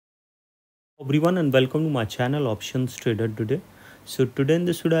Everyone and welcome to my channel Options Trader Today. So today in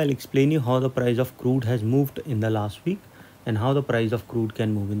this video I'll explain you how the price of crude has moved in the last week and how the price of crude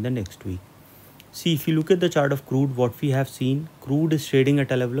can move in the next week. See, if you look at the chart of crude, what we have seen, crude is trading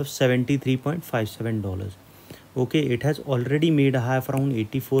at a level of $73.57. Okay, it has already made a high of around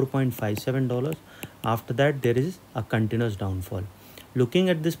 $84.57. After that there is a continuous downfall. Looking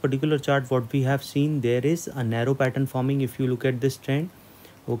at this particular chart, what we have seen, there is a narrow pattern forming if you look at this trend.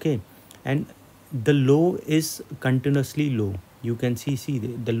 Okay, and the low is continuously low. You can see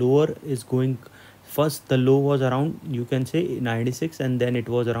the lower is going first. The low was around, you can say, 96, and then it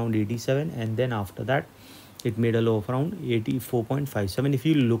was around 87, and then after that it made a low of around 84.57. if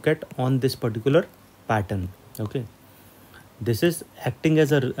you look at on this particular pattern, okay, this is acting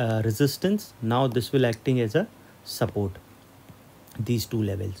as a resistance. Now this will acting as a support, these two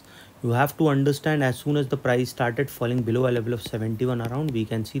levels. You have to understand, as soon as the price started falling below a level of 71 around, we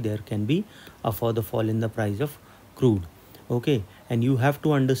can see there can be a further fall in the price of crude. Okay, and you have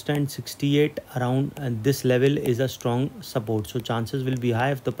to understand 68 around, and this level is a strong support, so chances will be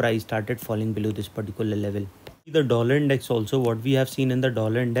high if the price started falling below this particular level. The dollar index also, what we have seen in the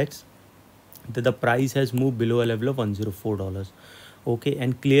dollar index, that the price has moved below a level of $104. Okay,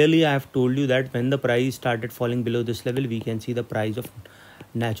 and clearly I have told you that when the price started falling below this level, we can see the price of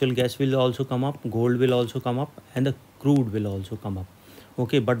natural gas will also come up, gold will also come up, and the crude will also come up.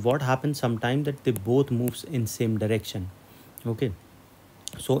 Okay, but what happens sometimes that they both moves in same direction. Okay,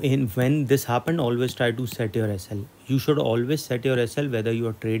 so when this happened, always try to set your SL. You should always set your SL whether you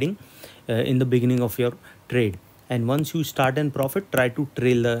are trading in the beginning of your trade, and once you start in profit, try to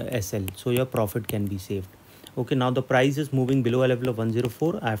trail the SL so your profit can be saved. Okay, now the price is moving below a level of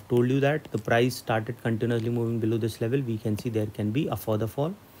 104. I have told you that the price started continuously moving below this level. We can see there can be a further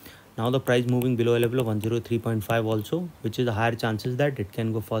fall. Now the price moving below a level of 103.5 also, which is a higher chances that it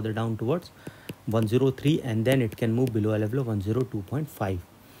can go further down towards 103, and then it can move below a level of 102.5.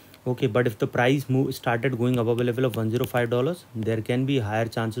 Okay, but if the price started going above a level of $105, there can be higher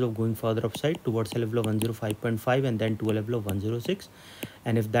chances of going further upside towards a level of 105.5 and then to a level of 106.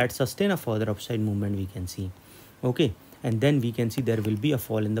 And if that sustain a further upside movement, we can see. Okay, and then we can see there will be a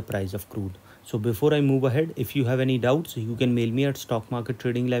fall in the price of crude. So before I move ahead, if you have any doubts, you can mail me at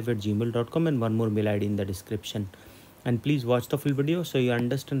stockmarkettradinglive@gmail.com, and one more mail ID in the description. And please watch the full video so you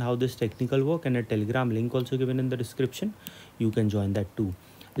understand how this technical work, and a Telegram link also given in the description. You can join that too.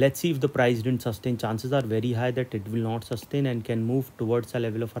 Let's see if the price didn't sustain. Chances are very high that it will not sustain and can move towards a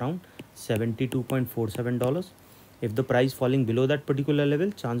level of around $72.47. If the price falling below that particular level,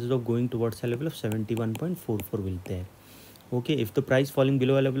 chances of going towards a level of 71.44 will there. Okay, if the price falling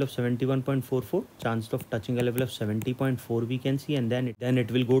below a level of 71.44, chances of touching a level of 70.4 we can see, and then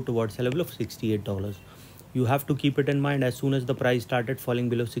it will go towards a level of $68. You have to keep it in mind, as soon as the price started falling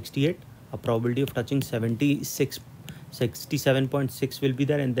below 68, a probability of touching 67.6 will be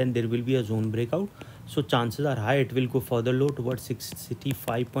there, and then there will be a zone breakout. So chances are high it will go further low towards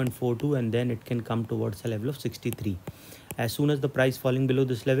 65.42, and then it can come towards a level of 63. As soon as the price falling below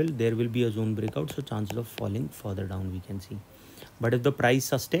this level, there will be a zone breakout, so chances of falling further down we can see. But if the price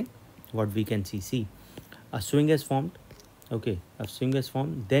sustain, what we can see a swing has formed. Okay, a swing has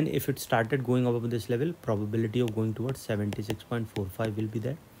formed. Then if it started going above this level, probability of going towards 76.45 will be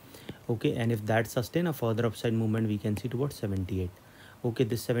there. Okay, and if that sustain, a further upside movement we can see towards 78. Okay,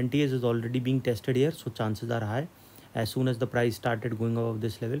 this 78 is already being tested here, so chances are high. As soon as the price started going above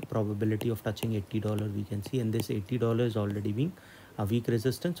this level, probability of touching $80 we can see, and this $80 is already being a weak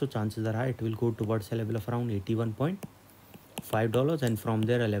resistance, so chances are high it will go towards a level of around $81.5, and from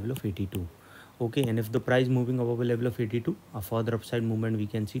there a level of 82. Okay, and if the price moving above a level of 82, a further upside movement we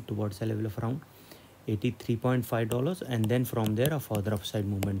can see towards a level of around $83.5, and then from there a further upside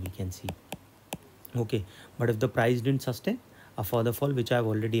movement we can see. Okay, but if the price didn't sustain, a further fall, which I have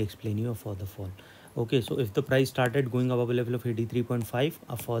already explained you, a further fall. Okay, so if the price started going above a level of 83.5,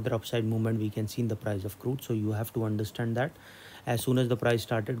 a further upside movement we can see in the price of crude. So you have to understand that as soon as the price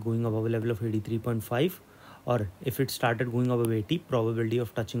started going above a level of 83.5, or if it started going above 80, probability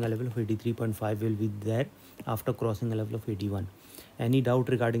of touching a level of 83.5 will be there after crossing a level of 81. Any doubt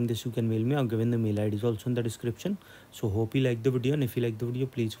regarding this, you can mail me. I've given the mail ID is also in the description. So hope you like the video, and if you like the video,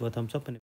 please give a thumbs up. And